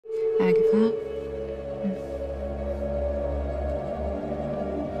Agatha?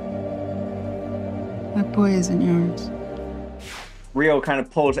 That boy isn't yours. Rio kind of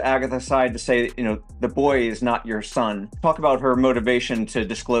pulls Agatha aside to say, you know, the boy is not your son. Talk about her motivation to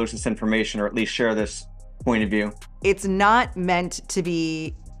disclose this information, or at least share this point of view. It's not meant to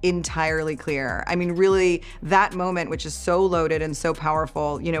be entirely clear. I mean, really, that moment, which is so loaded and so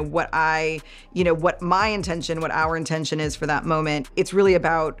powerful, what my intention, what our intention is for that moment, it's really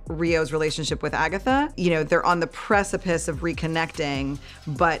about Rio's relationship with Agatha. They're on the precipice of reconnecting,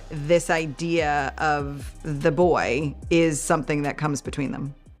 but this idea of the boy is something that comes between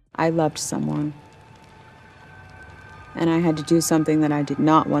them. I loved someone, and I had to do something that I did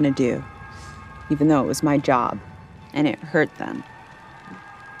not want to do, even though it was my job, and it hurt them.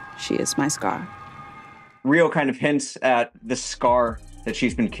 She is my scar. Rio kind of hints at the scar that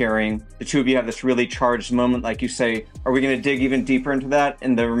she's been carrying. The two of you have this really charged moment, like you say. Are we going to dig even deeper into that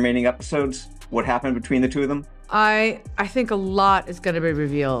in the remaining episodes? What happened between the two of them? I think a lot is going to be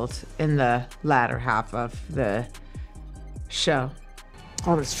revealed in the latter half of the show. I'm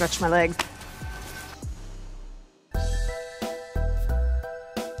going to stretch my legs.